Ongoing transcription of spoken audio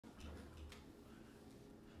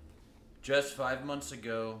Just 5 months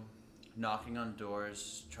ago, knocking on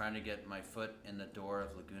doors, trying to get my foot in the door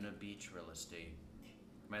of Laguna Beach real estate,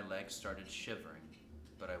 my legs started shivering,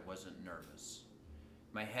 but I wasn't nervous.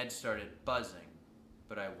 My head started buzzing,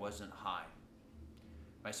 but I wasn't high.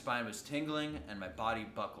 My spine was tingling and my body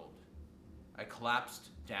buckled. I collapsed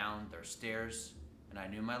down their stairs, and I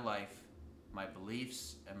knew my life, my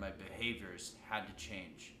beliefs, and my behaviors had to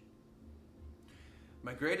change.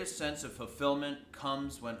 My greatest sense of fulfillment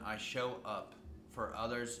comes when I show up for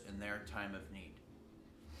others in their time of need.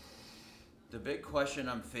 The big question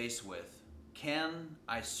I'm faced with, can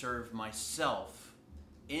I serve myself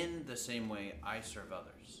in the same way I serve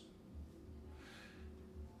others?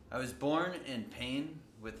 I was born in pain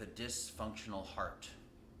with a dysfunctional heart,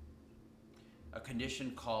 a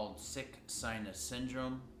condition called sick sinus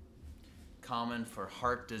syndrome, common for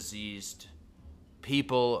heart diseased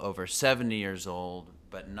people over 70 years old,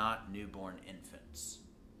 but not newborn infants.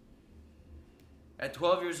 At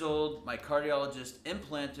 12 years old, my cardiologist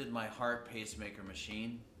implanted my heart pacemaker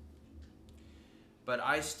machine, but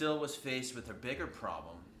I still was faced with a bigger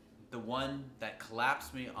problem, the one that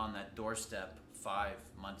collapsed me on that doorstep 5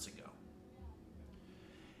 months ago.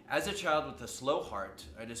 As a child with a slow heart,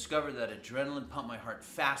 I discovered that adrenaline pumped my heart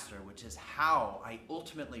faster, which is how I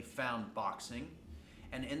ultimately found boxing.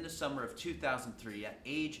 And in the summer of 2003, at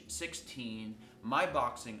age 16, my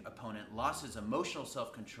boxing opponent lost his emotional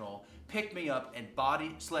self-control, picked me up, and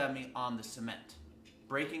body slammed me on the cement,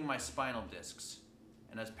 breaking my spinal discs,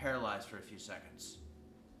 and I was paralyzed for a few seconds.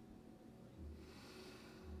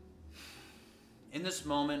 In this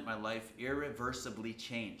moment, my life irreversibly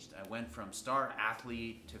changed. I went from star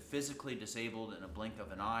athlete to physically disabled in a blink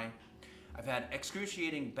of an eye. I've had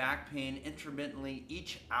excruciating back pain intermittently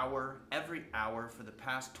each hour, every hour for the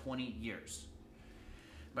past 20 years.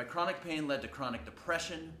 My chronic pain led to chronic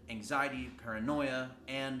depression, anxiety, paranoia,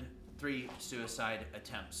 and 3 suicide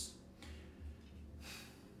attempts.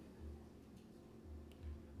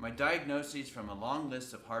 My diagnoses from a long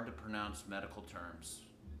list of hard to pronounce medical terms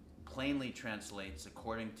plainly translates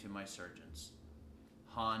according to my surgeons.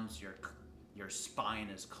 Hans, your spine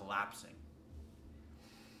is collapsing.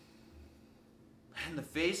 In the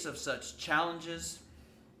face of such challenges,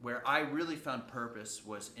 where I really found purpose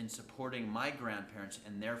was in supporting my grandparents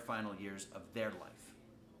in their final years of their life.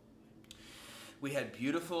 We had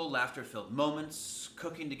beautiful, laughter-filled moments,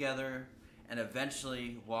 cooking together, and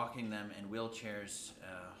eventually walking them in wheelchairs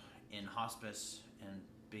in hospice and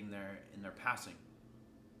being there in their passing.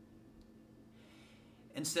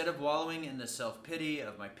 Instead of wallowing in the self-pity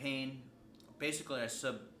of my pain, basically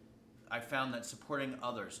I found that supporting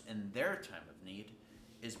others in their time of need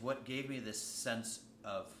is what gave me this sense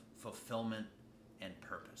of fulfillment and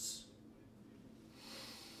purpose.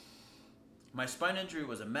 My spine injury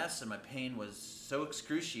was a mess and my pain was so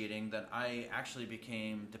excruciating that I actually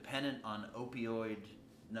became dependent on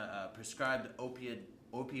prescribed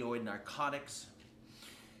opioid narcotics,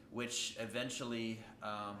 which eventually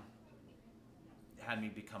had me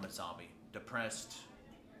become a zombie. Depressed,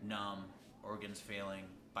 numb, organs failing,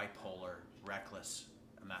 bipolar, reckless,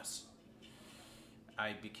 a mess.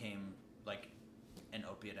 I became like an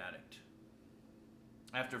opiate addict.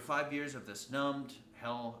 After 5 years of this numbed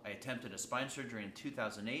hell, I attempted a spine surgery in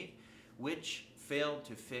 2008, which failed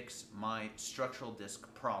to fix my structural disc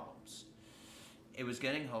problems. It was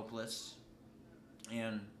getting hopeless,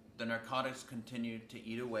 and the narcotics continued to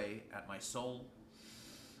eat away at my soul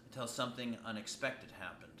until something unexpected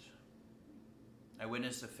happened. I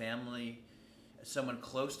witnessed someone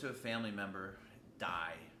close to a family member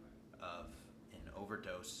die of an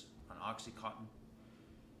overdose on Oxycontin.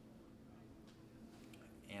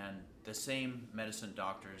 And the same medicine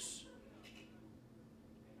doctors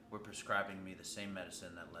were prescribing me the same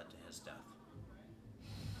medicine that led to his death.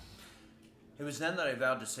 It was then that I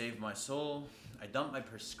vowed to save my soul. I dumped my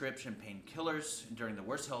prescription painkillers during the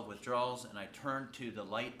worst health withdrawals, and I turned to the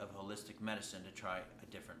light of holistic medicine to try a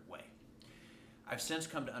different way. I've since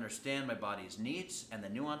come to understand my body's needs and the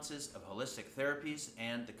nuances of holistic therapies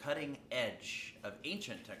and the cutting edge of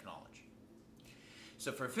ancient technology.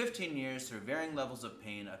 So for 15 years, through varying levels of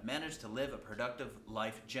pain, I've managed to live a productive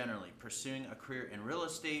life generally, pursuing a career in real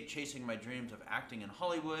estate, chasing my dreams of acting in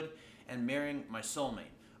Hollywood, and marrying my soulmate.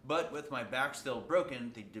 But with my back still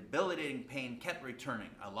broken, the debilitating pain kept returning.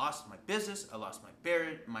 I lost my business, I lost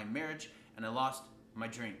my marriage, and I lost my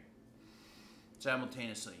dream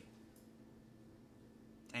simultaneously.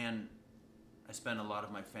 And I spent a lot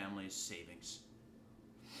of my family's savings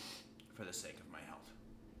for the sake of my health.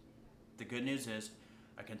 The good news is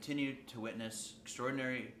I continue to witness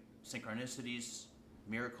extraordinary synchronicities,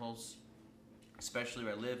 miracles, especially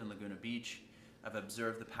where I live in Laguna Beach. I've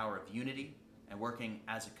observed the power of unity and working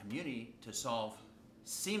as a community to solve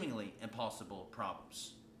seemingly impossible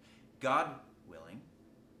problems. God willing,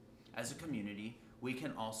 as a community, we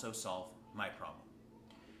can also solve my problem.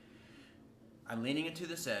 I'm leaning into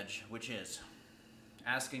this edge, which is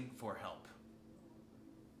asking for help.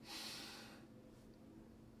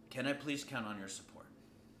 Can I please count on your support?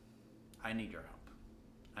 I need your help.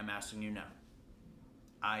 I'm asking you now.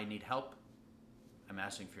 I need help. I'm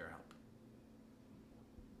asking for your help.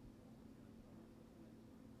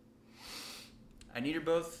 I need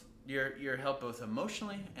your help both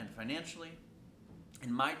emotionally and financially.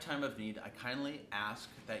 In my time of need, I kindly ask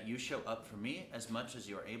that you show up for me as much as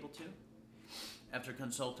you are able to. After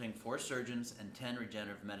consulting 4 surgeons and 10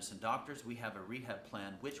 regenerative medicine doctors, we have a rehab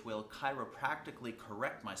plan which will chiropractically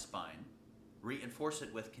correct my spine, reinforce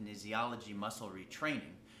it with kinesiology muscle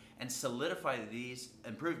retraining, and solidify these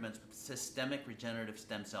improvements with systemic regenerative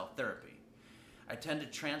stem cell therapy. I tend to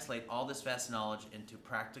translate all this vast knowledge into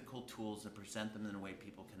practical tools and present them in a way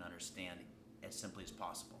people can understand as simply as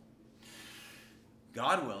possible.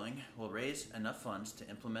 God willing, we'll raise enough funds to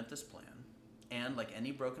implement this plan, and like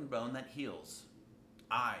any broken bone that heals,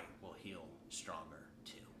 I will heal stronger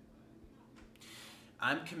too.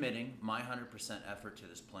 I'm committing my 100% effort to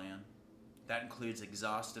this plan. That includes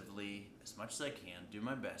exhaustively, as much as I can, do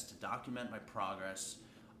my best to document my progress,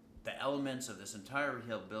 the elements of this entire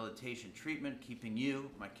rehabilitation treatment, keeping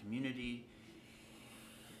you, my community,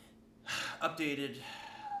 updated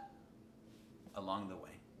along the way.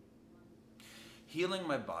 Healing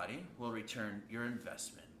my body will return your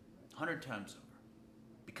investment 100 times over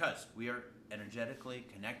because we are energetically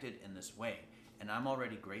connected in this way, and I'm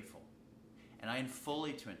already grateful. And I am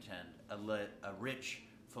fully to intend a rich,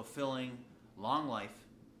 fulfilling, long life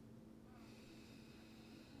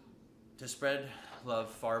to spread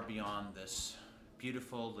love far beyond this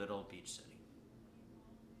beautiful little beach city.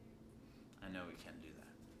 I know we can do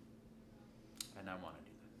that, and I want to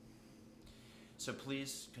do that. So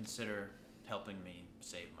please consider helping me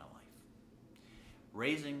save my life.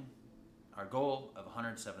 Raising our goal of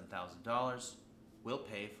 $107,000 will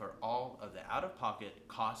pay for all of the out-of-pocket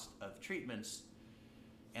cost of treatments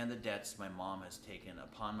and the debts my mom has taken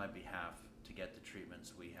upon my behalf to get the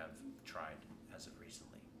treatments we have tried as of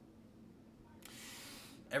recently.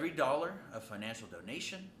 Every dollar of financial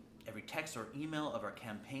donation, every text or email of our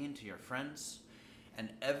campaign to your friends, and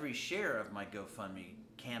every share of my GoFundMe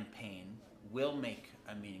campaign will make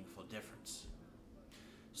a meaningful difference.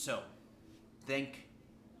 So, thank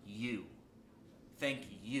you. Thank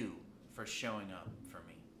you for showing up for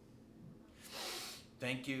me.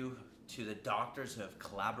 Thank you to the doctors who have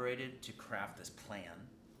collaborated to craft this plan.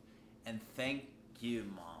 And thank you,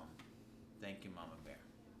 Mom. Thank you, Mama Bear.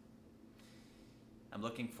 I'm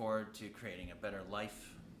looking forward to creating a better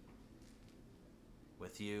life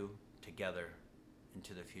with you together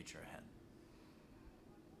into the future ahead.